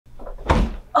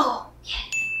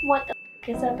What the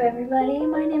f is up, everybody?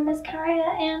 My name is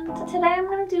Caya, and today I'm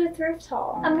gonna do a thrift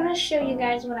haul. I'm gonna show you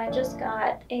guys what I just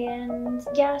got, and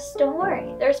yes, don't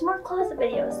worry, there's more closet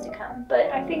videos to come,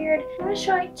 but I figured I'm gonna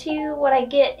show it to you what I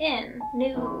get in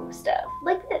new stuff,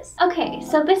 like this. Okay,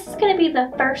 so this is gonna be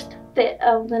the first fit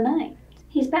of the night.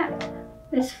 He's back.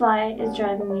 This fly is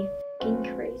driving me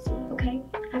f***ing crazy, okay?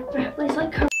 I've probably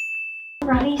like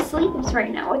karate sleeves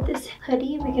right now with this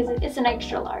hoodie because it's an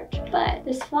extra large, but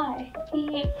this fly,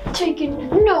 he ain't taking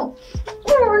no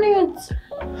warnings.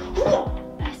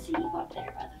 I see you up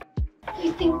there, brother.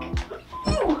 You think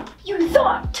you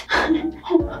thought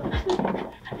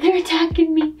they're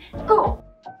attacking me? Go.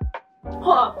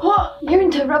 You're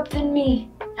interrupting me.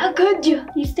 How could you?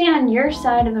 You stay on your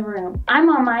side of the room. I'm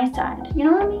on my side. You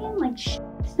know what I mean? Like,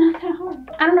 it's not that hard.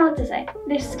 I don't know what to say.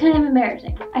 This is kind of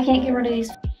embarrassing. I can't get rid of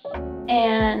these.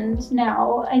 And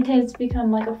now it has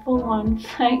become like a full-on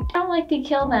fight. I don't like to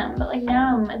kill them, but like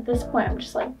now I'm at this point, I'm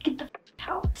just like, get the f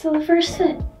out. So the first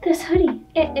fit, this hoodie.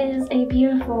 It is a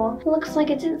beautiful, looks like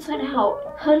it's inside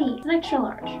out hoodie. It's an extra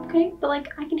large, okay? But like,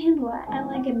 I can handle that. I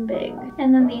like it big.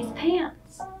 And then these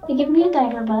pants, they give me a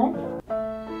diaper butt.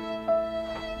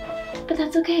 But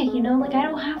that's okay, you know? Like, I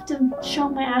don't have to show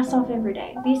my ass off every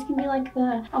day. These can be like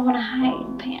the I want to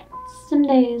hide pants. Some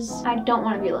days I don't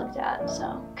want to be looked at,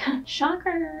 so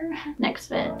shocker. Next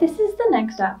fit. This is the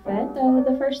next outfit. So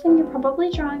the first thing you're probably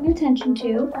drawing attention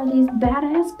to are these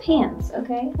badass pants,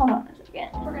 okay? Hold on a second.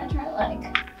 We're gonna try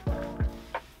like,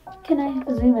 can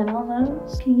I zoom in on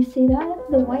those? Can you see that?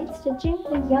 The white stitching,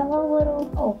 the yellow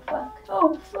little, oh fuck.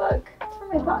 Oh fuck. It's for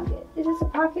my pocket. Is this a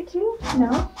pocket too?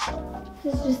 No.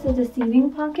 This is just a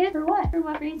deceiving pocket? For what? For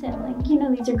what reason? Like, you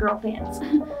know, these are girl pants.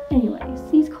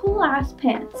 Anyways, these cool ass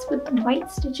pants with the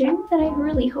white stitching that I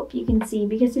really hope you can see,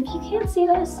 because if you can't see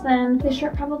this, then the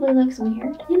shirt probably looks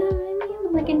weird. You know what I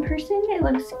mean? Like in person, it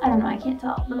looks, I don't know, I can't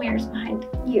tell. The mirror's behind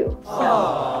you.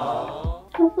 So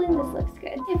hopefully this looks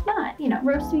good. If not, you know,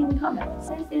 roast me in the comments.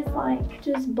 This is like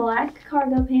just black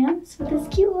cargo pants with this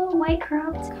cute little white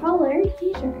cropped collared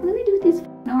t-shirt. What do they do with these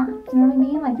arms? You know what I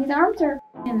mean? Like, these arms are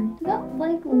got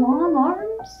like long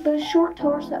arms, but a short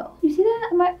torso. You see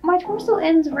that? My torso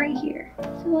ends right here.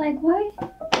 So like, what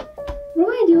do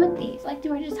I do with these? Like,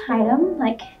 do I just hide them?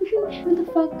 Like, what the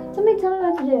fuck? Somebody tell me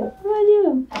what to do. What do I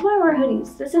do? Why wear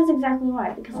hoodies? This is exactly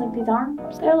why. Because like these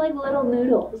arms, they're like little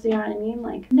noodles. You know what I mean?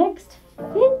 Like, next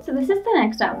fit. So this is the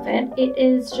next outfit. It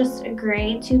is just a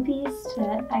gray two-piece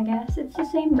set, I guess. It's the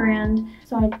same brand,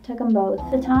 so I took them both.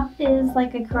 The top is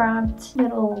like a cropped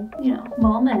little, you know,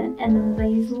 moment, and then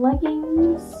these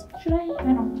leggings. Should I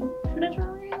don't know. Should I turn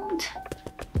around?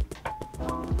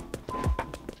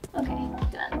 Okay,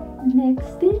 done.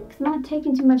 Next fit. I'm not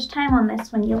taking too much time on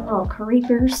this one, you little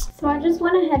creepers. So I just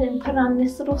went ahead and put on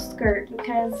this little skirt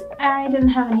because I didn't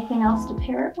have anything else to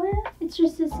pair it with. It's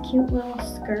just this cute little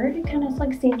skirt. It kind of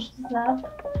like cinches up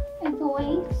at the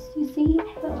waist, you see?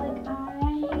 But like, I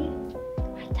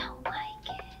don't like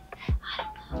it.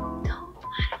 I don't know.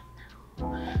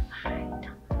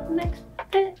 Next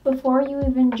fit. Before you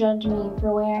even judge me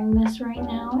for wearing this right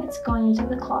now, it's going into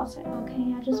the closet,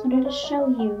 okay? I just wanted to show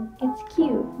you. It's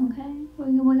cute, okay?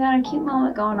 We got a cute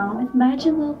moment going on with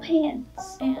matching little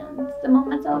pants. And the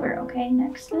moment's over, okay?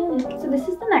 Next fit. So this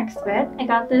is the next fit. I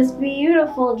got this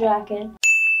beautiful jacket.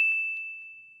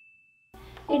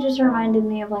 It just reminded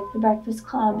me of like the Breakfast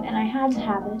Club, and I had to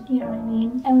have it, you know what I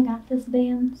mean? And we got this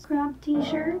Vans crop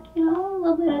t-shirt, you know, a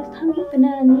little bit of tummy, but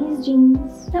none of these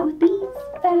jeans. Not with these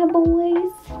bad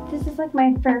boys. This is like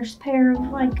my first pair of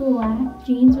like black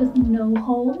jeans with no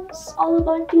holes. All the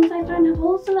black jeans I find have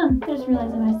holes in them. I just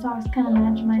realized that my socks kind of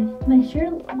match my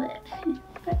shirt a little bit.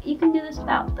 But you can do this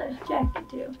without the jacket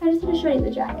too. I just want to show you the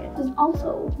jacket. This is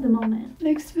also the moment.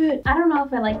 Next fit. I don't know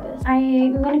if I like this.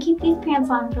 I'm gonna keep these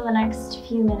pants on for the next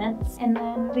few minutes, and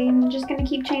then I'm just gonna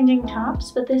keep changing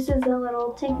tops. But this is a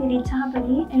little tickety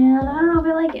toppity, and I don't know if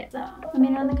I like it. So let me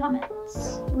know in the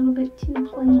comments. A little bit too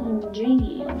plain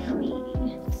Jadyn for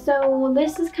me. So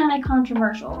this is kind of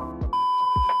controversial.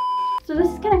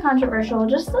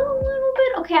 Just a little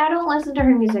bit. Okay, I don't listen to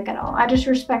her music at all. I just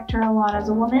respect her a lot as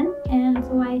a woman. And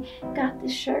so I got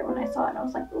this shirt when I saw it. I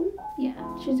was like, oh, yeah,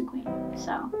 she's a queen.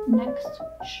 So, next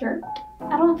shirt.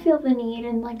 I don't feel the need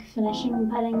in like finishing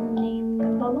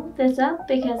putting bubble this up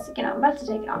because, you know, I'm about to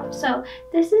take it off. So,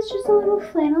 this is just a little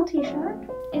flannel t-shirt.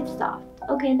 It's soft.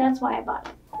 Okay, that's why I bought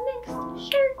it.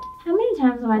 Next shirt. How many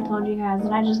times have I told you guys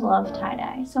that I just love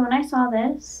tie-dye? So when I saw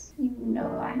this, you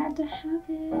know I had to have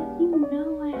it. You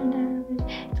know I had to have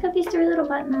it. It's got these 3 little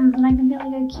buttons and I can feel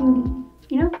like a cutie,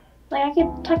 you know? Like I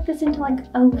could tuck this into like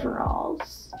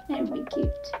overalls. It would be cute.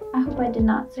 I hope I did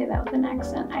not say that with an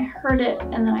accent. I heard it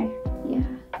and then yeah.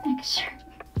 next shirt.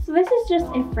 So this is just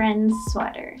a friend's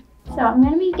sweater. So I'm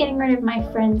going to be getting rid of my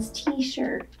friend's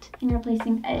t-shirt and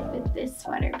replacing it with this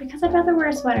sweater because I'd rather wear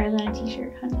a sweater than a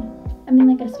t-shirt, honey. I mean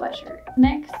like a sweatshirt.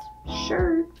 Next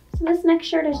shirt. So this next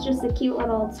shirt is just a cute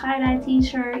little tie-dye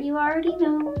t-shirt. You already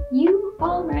know. You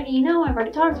already know. I've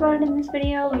already talked about it in this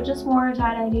video. I just wore a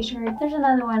tie-dye t-shirt. There's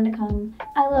another one to come.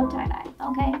 I love tie-dye,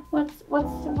 okay? What's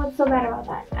so bad about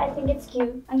that? I think it's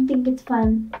cute. I think it's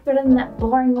fun. Better than that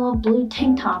boring little blue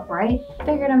tank top, right?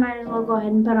 Figured I might as well go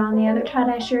ahead and put on the other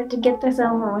tie-dye shirt to get this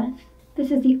over with.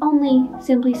 This is the only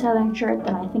Simply Southern shirt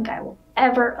that I think I will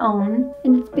ever own.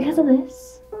 And it's because of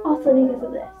this. Also because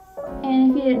of this. And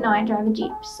if you didn't know, I drive a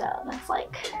Jeep, so that's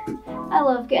like, I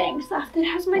love getting stuff that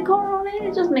has my car on it.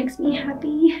 It just makes me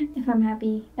happy. If I'm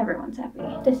happy, everyone's happy.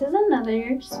 This is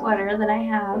another sweater that I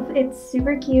have. It's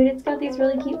super cute. It's got these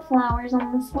really cute flowers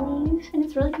on the sleeve, and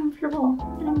it's really comfortable.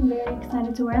 And I'm very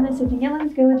excited to wear this. I think it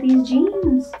looks good with these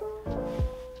jeans.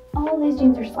 All these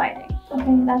jeans are sliding.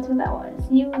 Okay, that's what that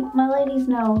was. You, my ladies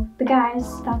know. The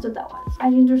guys, that's what that was. My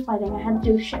jeans were sliding. I had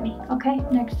to do a shimmy. Okay,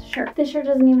 next shirt. This shirt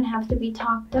doesn't even have to be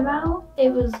talked about.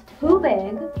 It was too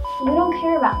big. We don't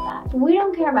care about that. We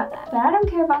don't care about that. But I don't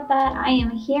care about that. I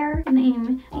am here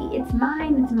and it's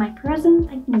mine. It's my present.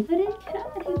 I can fit it.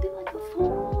 I can fit like a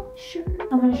full shirt.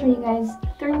 I'm gonna show you guys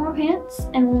 3 more pants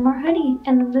and 1 more hoodie.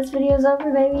 And then this video's over,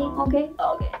 baby. Okay?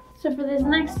 Okay. So for this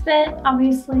next fit,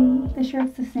 obviously the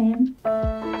shirt's the same.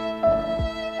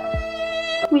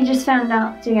 We just found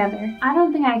out together. I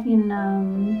don't think I can,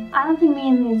 I don't think me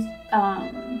and these,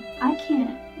 I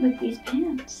can't with these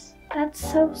pants. That's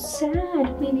so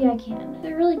sad. Maybe I can.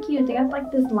 They're really cute. They got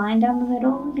like this line down the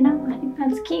middle, you know? I think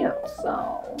that's cute.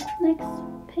 So, next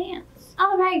pants.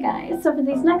 Alright guys, so for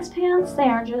these next pants, they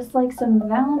are just like some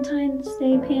Valentine's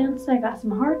Day pants. I got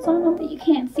some hearts on them that you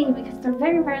can't see because they're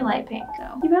very, very light pink.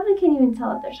 So you probably can't even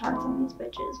tell that there's hearts on these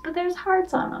bitches, but there's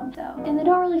hearts on them though. And they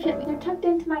don't really fit me. They're tucked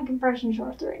into my compression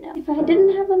shorts right now. If I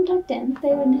didn't have them tucked in,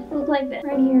 they would look like this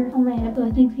right here on my hip. So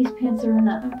I think these pants are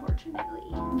enough, unfortunately.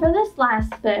 For this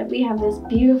last fit, we have this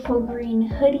beautiful green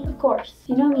hoodie. Of course,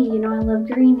 you know me, you know I love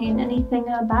green and anything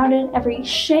about it. Every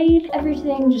shade,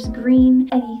 everything, just green,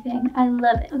 anything. I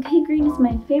love it. Okay, green is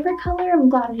my favorite color. I'm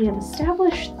glad we have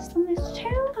established this on this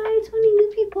channel. Hi, 20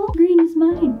 new people. Green is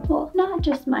mine. Well, not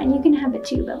just mine. You can have it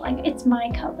too, but like, it's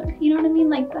my color. You know what I mean?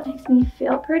 Like, that makes me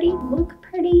feel pretty, look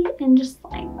pretty, and just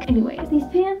like, anyways. These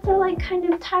pants are like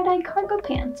kind of tie-dye cargo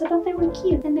pants. I thought they were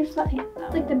cute, and they're sweatpants though.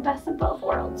 It's like the best of both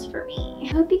worlds for me.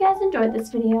 I hope you guys enjoyed this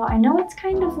video. I know it's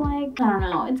kind of like, I don't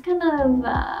know, it's kind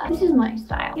of, this is my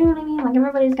style. You know what I mean? Like,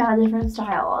 everybody's got a different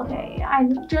style, okay? I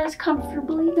dress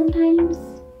comfortably sometimes.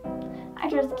 I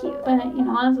dress cute, but you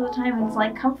know, most of the time it's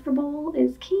like comfortable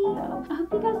is key. So I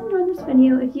hope you guys enjoyed this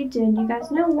video. If you did, you guys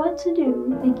know what to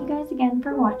do. Thank you guys again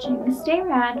for watching. Stay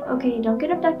rad. Okay, don't get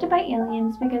abducted by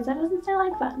aliens because that doesn't sound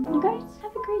like fun. You guys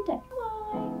have a great day.